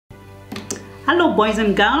Hello boys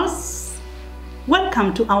and girls,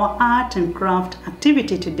 welcome to our art and craft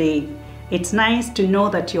activity today. It's nice to know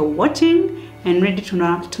that you're watching and ready to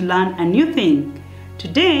learn a new thing.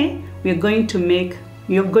 Today you're going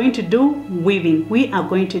to do weaving. We are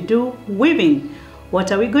going to do weaving.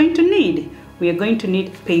 What are we going to need? We are going to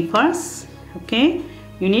need papers, okay?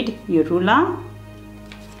 You need your ruler,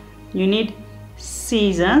 you need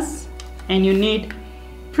scissors, and you need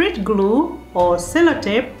Pretty glue or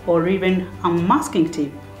sellotape or even a masking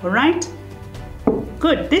tape. All right,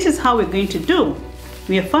 good. This is how we're going to do.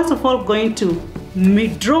 We are first of all going to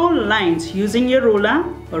draw lines using your ruler.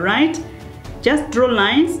 All right, just draw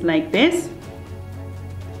lines like this,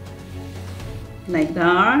 like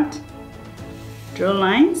that. Draw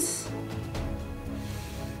lines.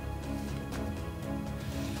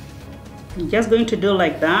 I'm just going to do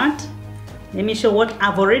like that. Let me show what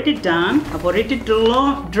I've already done. I've already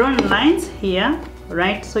drawn lines here,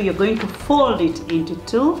 right? So you're going to fold it into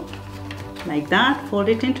two, like that. Fold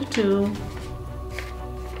it into two.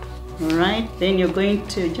 All right, then you're going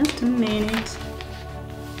to, just a minute,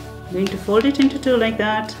 going to fold it into two like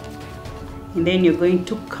that. And then you're going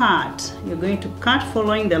to cut. You're going to cut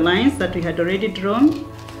following the lines that we had already drawn,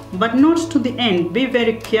 but not to the end. Be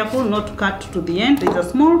very careful not to cut to the end. There's a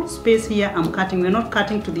small space here I'm cutting. We're not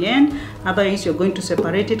cutting to the end, otherwise you're going to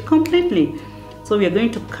separate it completely. So we are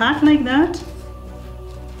going to cut like that,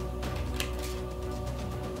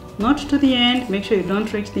 not to the end. Make sure you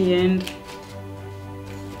don't reach the end.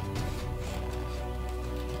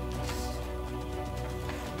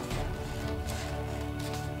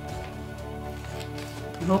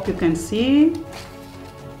 I hope you can see.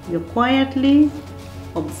 You're quietly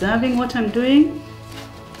observing what I'm doing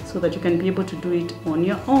so that you can be able to do it on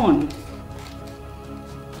your own.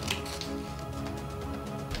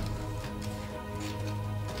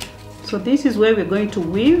 So this is where we're going to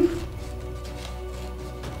weave,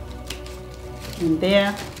 and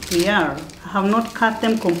there we are. I have not cut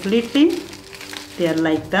them completely. They are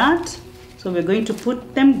like that. So we're going to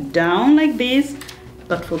put them down like this,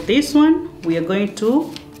 but for this one we are going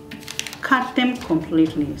to cut them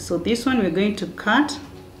completely. So this one we're going to cut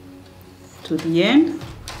to the end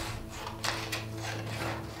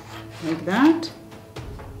like that,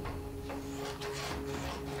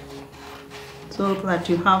 so that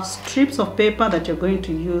you have strips of paper that you're going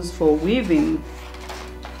to use for weaving.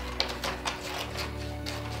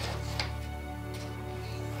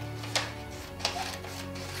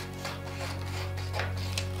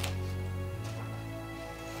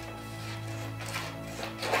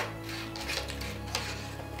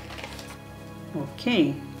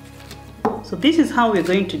 Okay, so this is how we're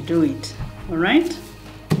going to do it. All right,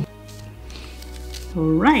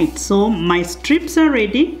 so my strips are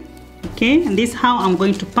ready. Okay, and this is how I'm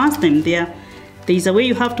going to pass them. There's a way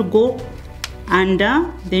you have to go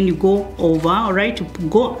under, then you go over. All right, you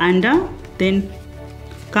go under, then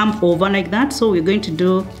come over like that. So we're going to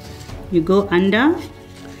do, you go under,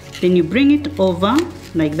 then you bring it over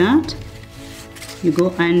like that. You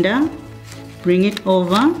go under, bring it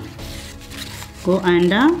over, go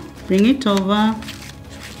under, bring it over,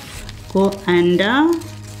 go under,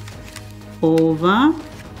 over,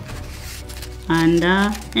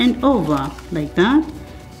 under and over like that.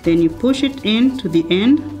 Then you push it in to the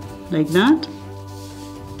end like that.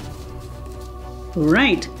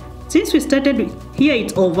 Right, since we started here,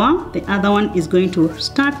 it's over, the other one is going to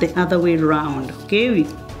start the other way around. Okay, we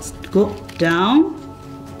go down,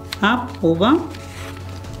 up, over,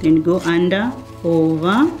 then go under,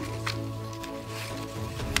 over,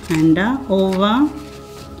 under, over.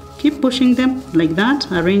 Keep pushing them like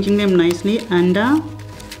that, arranging them nicely. Under,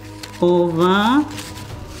 over,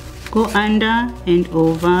 go under and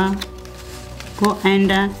over, go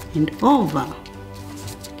under and over.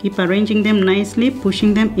 Keep arranging them nicely,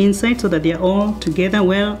 pushing them inside so that they are all together,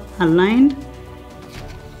 well aligned.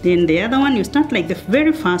 Then the other one, you start like the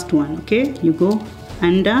very first one. Okay, you go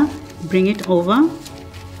under, bring it over,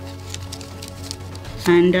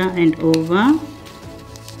 under and over.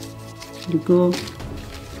 You go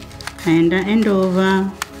under and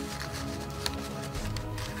over,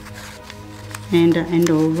 under and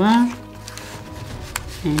over,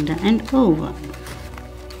 under and over,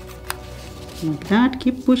 like that.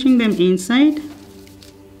 Keep pushing them inside.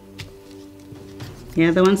 The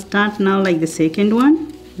other one start now like the second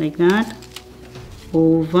one, like that.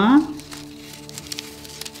 Over,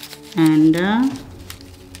 under,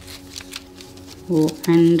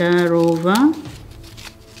 under, over,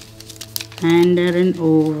 under and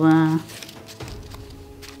over,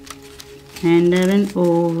 under and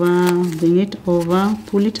over. Bring it over,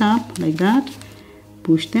 pull it up like that,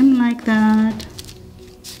 push them like that,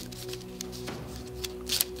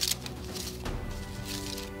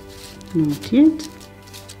 Not yet.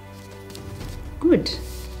 Good.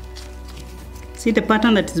 See the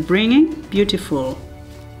pattern that is bringing? Beautiful.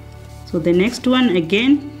 So the next one,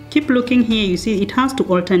 again, keep looking here. You see it has to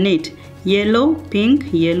alternate. Yellow,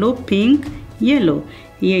 pink, yellow, pink, yellow.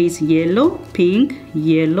 Here is yellow, pink,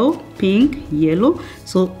 yellow, pink, yellow.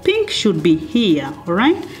 So pink should be here, all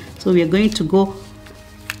right? So we are going to go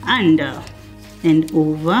under and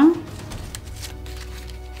over,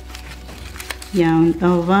 yarn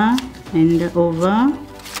over and over,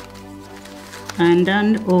 under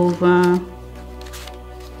and over,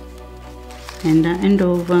 under and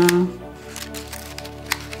over,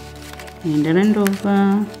 under and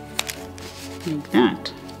over, like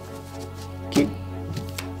that. Okay.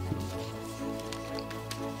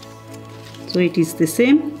 So it is the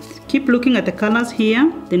same. Keep looking at the colors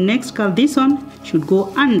here. The next color, this one, should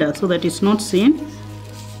go under so that it's not seen.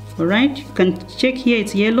 All right, you can check here.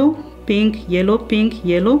 It's yellow, pink, yellow, pink,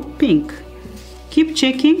 yellow, pink. Keep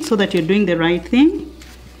checking so that you're doing the right thing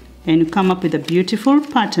and you come up with a beautiful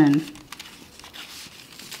pattern.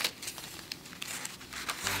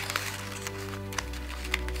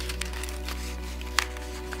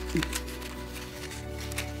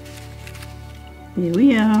 Here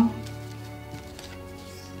we are.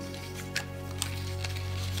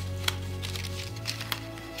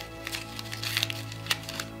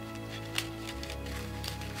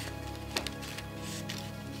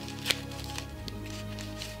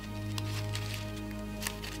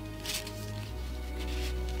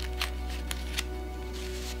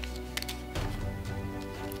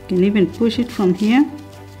 You can even push it from here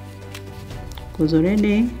because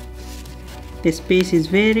already the space is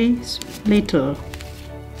very little.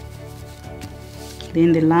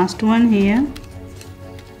 Then the last one here,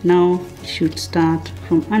 now it should start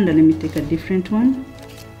from under. Let me take a different one.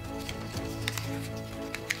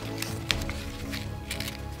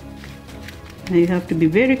 Now you have to be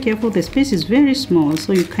very careful. The space is very small,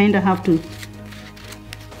 so you kind of have to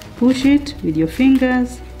push it with your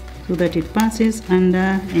fingers so that it passes under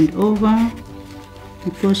and over.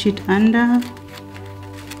 You push it under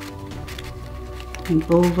and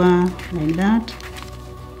over like that,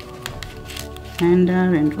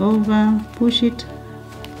 under and over, push it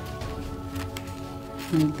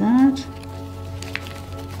like that.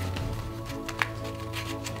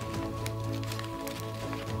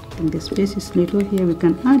 And the space is little here, we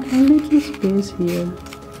can add a little space here.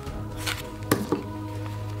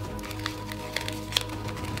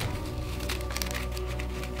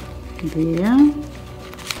 There.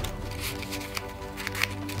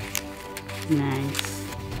 Nice.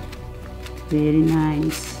 Very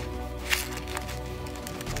nice.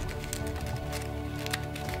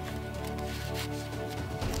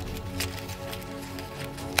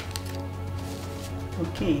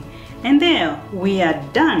 Okay, and there we are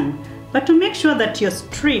done. But to make sure that your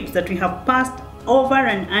strips that we have passed over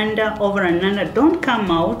and under don't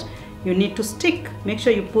come out, you need to stick. Make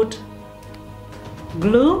sure you put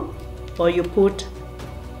glue or you put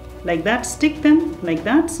like that, stick them like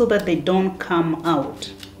that so that they don't come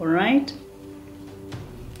out. All right,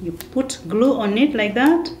 you put glue on it like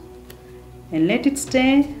that and let it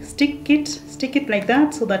stay. Stick it like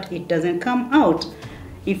that so that it doesn't come out.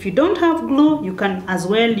 If you don't have glue, you can as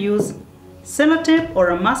well use sellotape or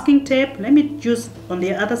a masking tape. Let me use on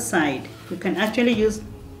the other side. You can actually use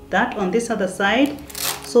that on this other side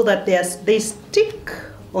so that they stick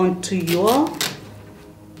onto your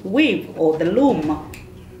weave or the loom,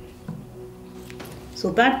 so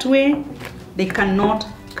that way they cannot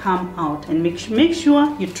come out. And make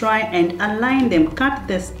sure you try and align them. Cut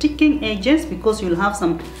the sticking edges because you'll have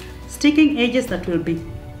some sticking edges that will be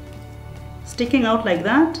sticking out like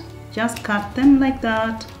that. Just cut them like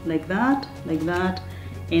that, like that, like that,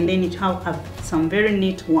 and then you have some very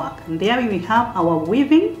neat work. And there we have our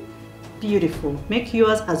weaving. Beautiful. Make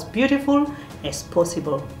yours as beautiful as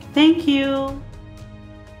possible. Thank you.